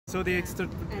So the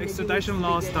extradition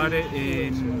law started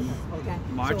in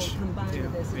March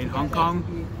in Hong Kong.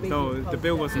 So the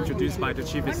bill was introduced by the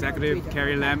chief executive,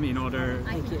 Carrie Lam, in order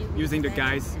using this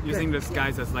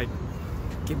guys as like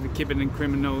keeping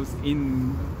criminals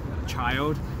in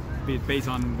trial based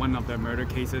on one of the murder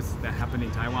cases that happened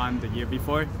in Taiwan the year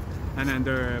before. And then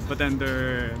but then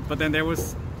there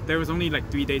was only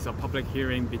like 3 days of public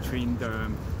hearing between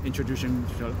the introduction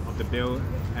of the bill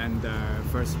and the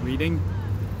first reading.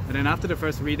 And then after the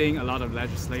first reading, a lot of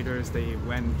legislators they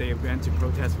went to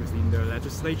protest within the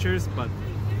legislatures, but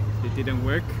it didn't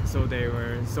work. So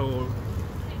the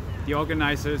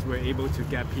organizers were able to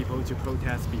get people to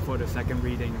protest before the second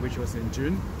reading, which was in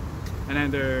June. And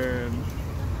then the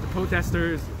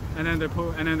protesters, and then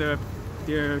the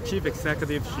chief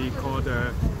executive, she called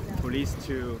the police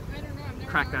to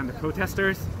crack down the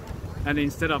protesters. And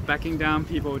instead of backing down,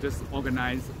 people just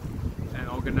organized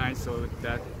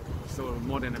so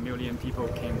more than 1 million people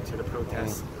came to the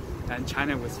protest. And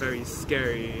China was very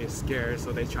scared,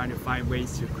 so they're trying to find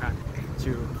ways to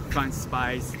find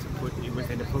spies to put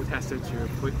within the protesters to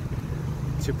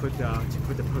put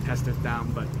the protesters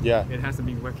down, but it hasn't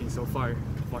been working so far,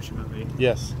 fortunately.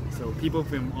 Yes. So people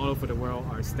from all over the world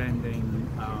are standing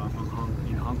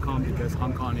in Hong Kong because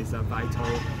Hong Kong is a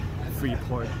vital free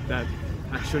port that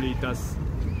actually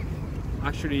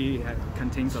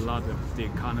contains a lot of the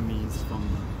economies from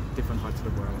different parts of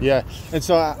the world. Yeah. And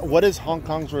so what is Hong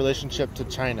Kong's relationship to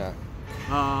China?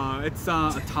 It's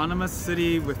an autonomous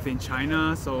city within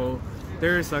China, so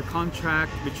there is a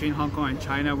contract between Hong Kong and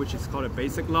China which is called a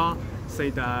Basic Law,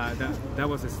 say that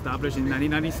was established in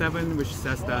 1997, which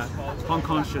says that Hong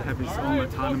Kong should have its own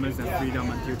autonomous and freedom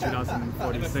until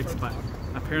 2046, but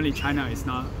apparently China is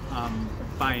not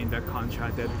buying that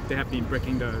contract. That they have been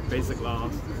breaking the Basic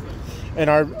Laws.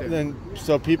 And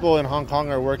so people in Hong Kong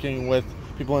are working with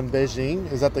people in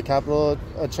Beijing? Is that the capital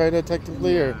of China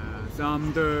technically? Yeah.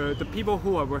 The people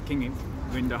who are working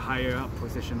in the higher up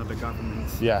position of the government.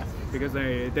 Yeah. Because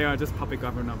they are just puppet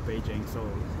government of Beijing. So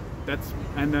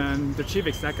and then the chief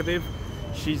executive,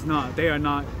 they are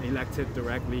not elected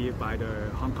directly by the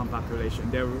Hong Kong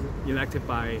population. They're elected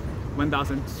by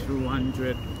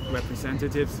 1,200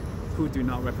 representatives who do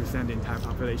not represent the entire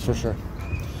population. For sure.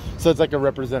 So it's like a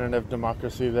representative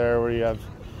democracy there, where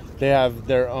they have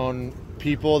their own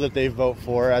people that they vote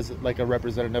for as like a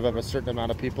representative of a certain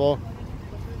amount of people.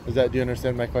 Do you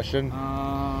understand my question?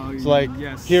 So like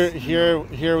yes. Here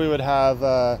we would have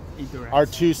our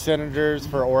 2 senators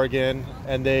for Oregon,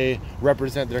 and they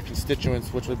represent their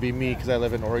constituents, which would be me because I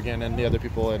live in Oregon, and the other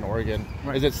people in Oregon.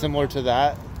 Right. Is it similar to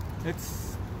that?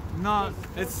 It's not.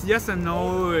 It's yes and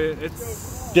no.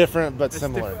 It's different but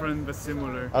similar. Different but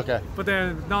similar. Okay. But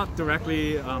they're not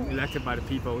directly elected by the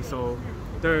people. So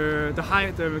the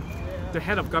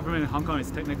head of government in Hong Kong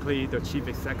is technically the chief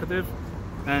executive,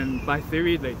 and by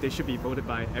theory they should be voted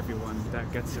by everyone that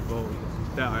gets to vote,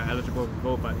 that are eligible to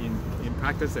vote, but in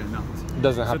practice they're not. It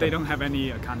doesn't happen. So they don't have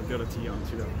any accountability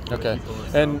onto the people.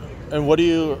 So. And what do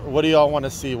you all want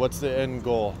to see? What's the end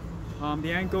goal?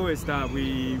 The end goal is that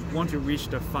we want to reach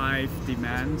the 5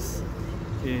 demands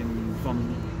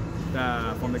from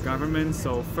the government.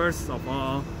 So first of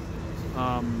all,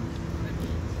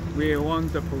 we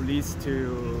want the police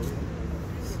to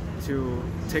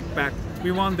take back.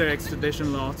 We want the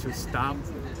extradition law to stop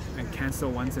and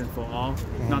cancel once and for all,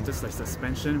 not just like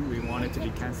suspension. We want it to be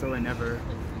canceled and never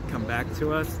come back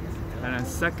to us. And then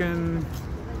second,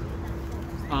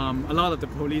 a lot of the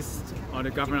police or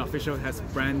the government official has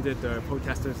branded the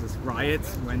protesters as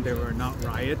riots when they were not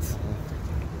riots.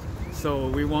 So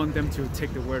we want them to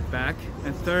take the word back.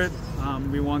 And third,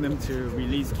 we want them to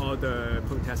release all the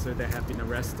protesters that have been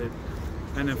arrested.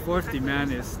 And the fourth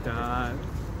demand is that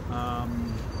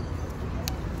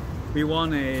we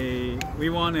want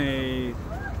a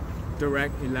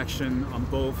direct election on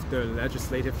both the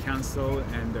Legislative Council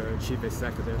and the Chief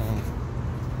Executive.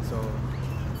 So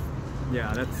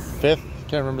yeah, that's... 5th?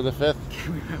 Can't remember the 5th?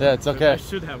 Yeah, it's okay. I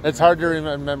should have. It's hard to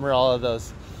remember all of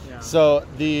those. Yeah. So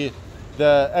the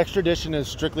extradition is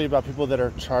strictly about people that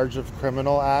are charged of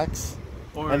criminal acts,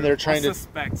 and they're trying to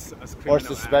suspect as criminal or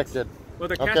suspected. Acts. Well,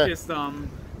 the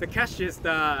catch is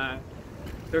that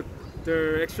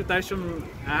the extradition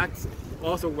act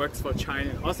also works for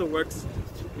China. Also works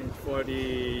for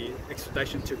the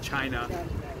extradition to China.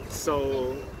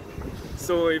 So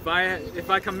if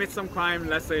I commit some crime,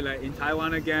 let's say like in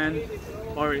Taiwan again,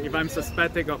 or if I'm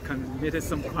suspected of committed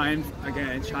some crime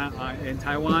again in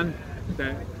Taiwan,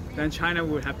 then China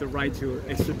would have the right to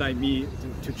extradite me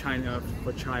to China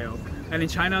for trial. And in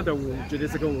China, the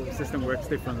judicial system works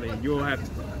differently. You have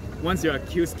once you're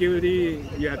accused guilty,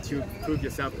 you have to prove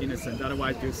yourself innocent.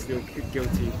 Otherwise, you're still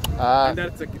guilty. And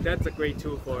that's a great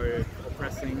tool for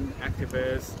oppressing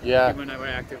activists, human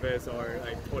rights activists, or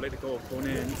like political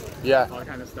opponents. All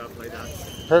kind of stuff like that.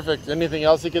 Perfect. Anything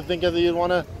else you could think of that you'd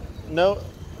want to note?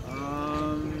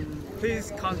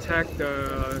 Please contact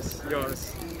your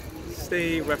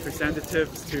state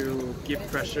representatives to give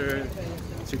pressure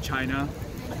to China.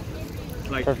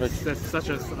 Like such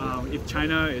as if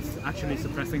China is actually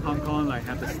suppressing Hong Kong, like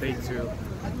have the state to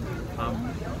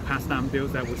pass down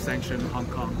bills that would sanction Hong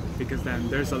Kong, because then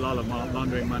there's a lot of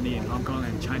laundering money in Hong Kong,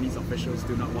 and Chinese officials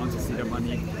do not want to see the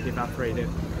money evaporated.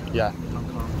 Hong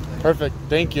Kong. Perfect.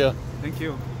 Thank you. Thank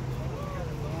you.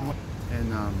 In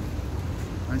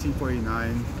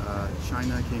 1949,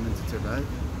 China came into Tibet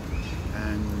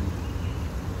and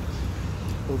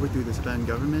overthrew the Tibetan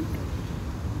government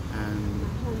and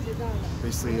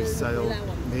basically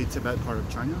made Tibet part of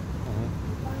China.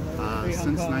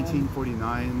 Since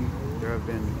 1949, there have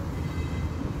been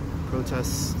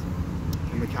protests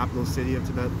in the capital city of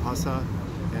Tibet, Lhasa,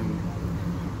 in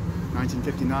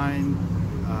 1959,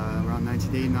 around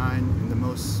 1989, and the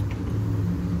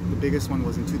biggest one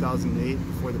was in 2008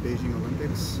 before the Beijing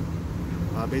Olympics.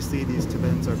 Basically, these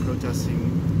Tibetans are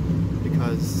protesting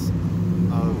because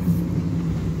of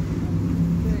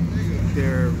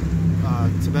their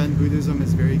Tibetan Buddhism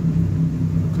is very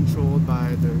controlled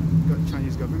by the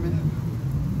Chinese government,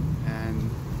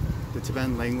 and the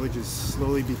Tibetan language is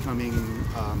slowly becoming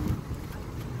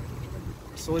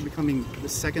the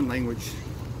second language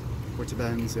for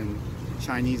Tibetans, and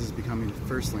Chinese is becoming the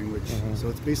first language. So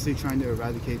it's basically trying to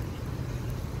eradicate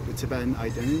the Tibetan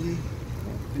identity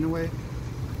in a way.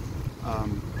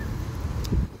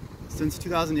 Since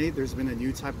 2008, there's been a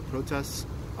new type of protest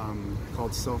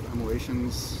called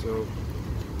self-immolations. So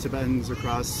Tibetans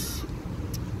across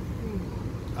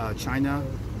China,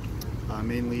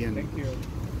 mainly in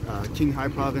Qinghai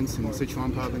province and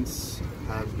Sichuan province,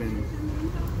 have been.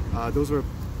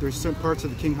 There's certain parts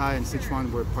of the Qinghai and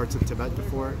Sichuan were parts of Tibet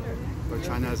before, but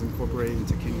China has incorporated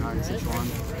into Qinghai and Sichuan.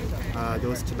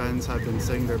 Those Tibetans have been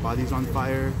setting their bodies on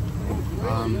fire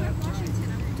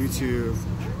due to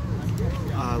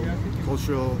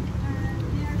cultural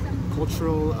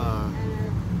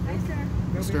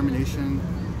extermination,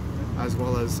 as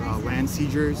well as land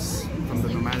seizures from the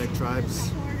nomadic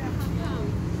tribes,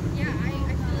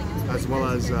 as well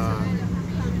as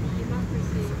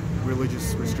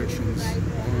religious restrictions.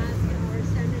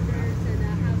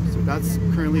 So that's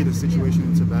currently the situation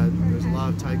in Tibet. There's a lot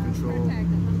of tight control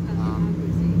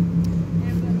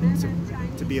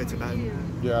to be a Tibetan.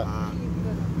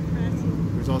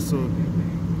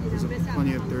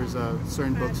 There's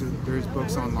certain books. There's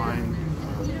books online,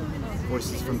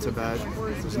 Voices from Tibet.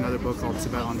 There's another book called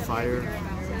Tibet on Fire.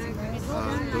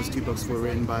 Those two books were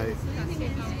written by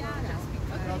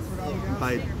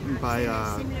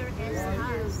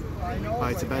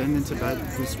Tibetan in Tibet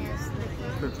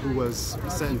who was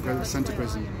sent to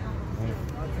prison,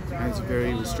 and it's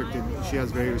very restricted. She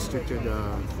has very restricted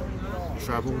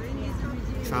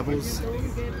travels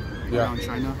around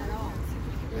China.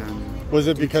 And was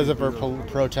it because of her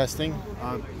protesting,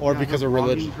 or because of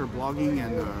religion? Her blogging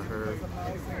and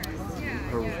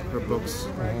her books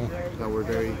that were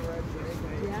very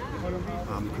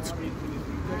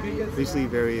basically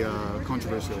very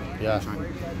controversial in China.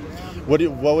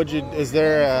 Is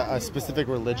there a specific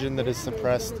religion that is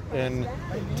suppressed in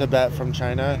Tibet from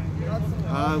China?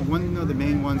 One of the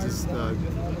main ones is the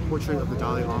portrait of the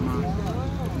Dalai Lama.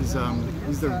 He's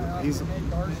the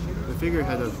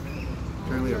figurehead of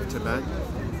Tibet,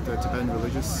 the Tibetan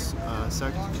religious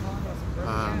sect,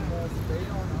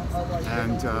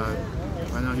 and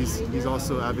I know he's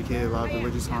also advocated a lot of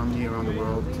religious harmony around the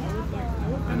world,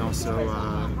 and also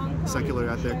secular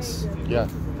ethics.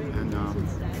 And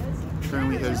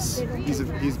currently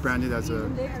he's branded as a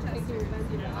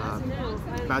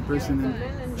bad person in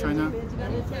China,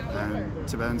 and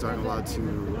Tibetans aren't allowed to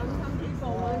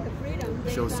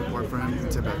show support for him in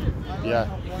Tibet.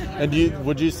 And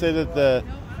would you say that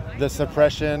the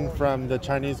suppression from the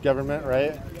Chinese government,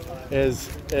 right, is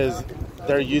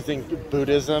they're using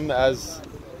Buddhism as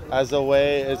a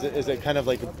way? Is it kind of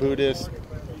like a Buddhist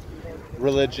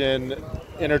religion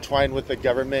intertwined with the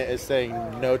government is saying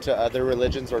no to other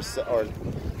religions or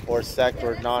sect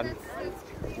or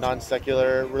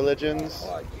non-secular religions?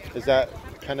 Is that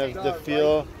kind of the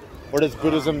feel, or does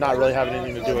Buddhism not really have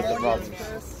anything to do with the problems?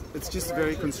 It's just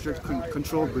very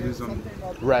controlled Buddhism.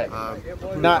 Right.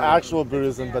 Not actual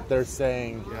Buddhism, but they're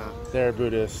saying they're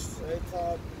Buddhist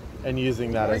and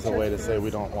using that as a way to say we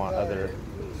don't want other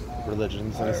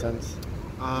religions in a sense.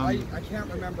 I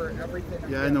can't remember everything.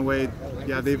 Yeah, in a way,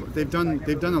 yeah, they've done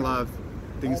a lot of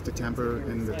things to tamper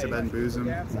in the Tibetan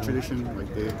Buddhism tradition.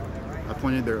 Like they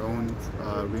appointed their own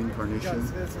reincarnation,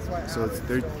 so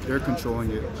they're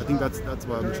controlling it. I think that's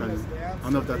what I'm trying to. I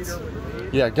don't know if that's.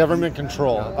 Yeah, government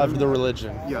control of the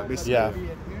religion. Yeah, basically.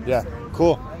 Yeah.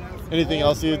 Cool. Anything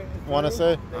else you want to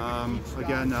say?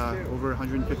 Again, over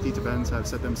 150 Tibetans have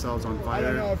set themselves on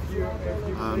fire.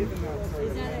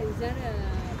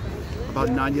 About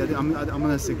 90, I'm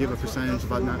gonna say give a percentage.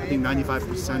 About I think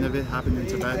 95% of it happened in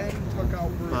Tibet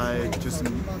by just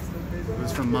it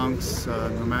was from monks,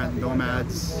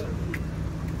 nomads,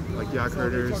 like yak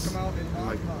herders, and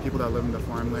like people that live in the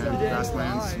farmland,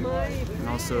 grasslands, and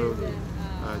also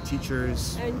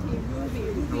teachers.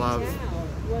 There's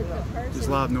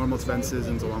a lot of normal Tibetan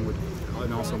citizens along with,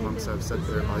 and also monks have set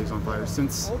their bodies on fire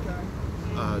since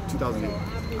 2008,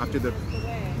 after the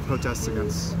protests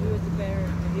against,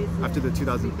 after the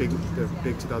big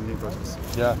 2008 protests.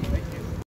 Yeah.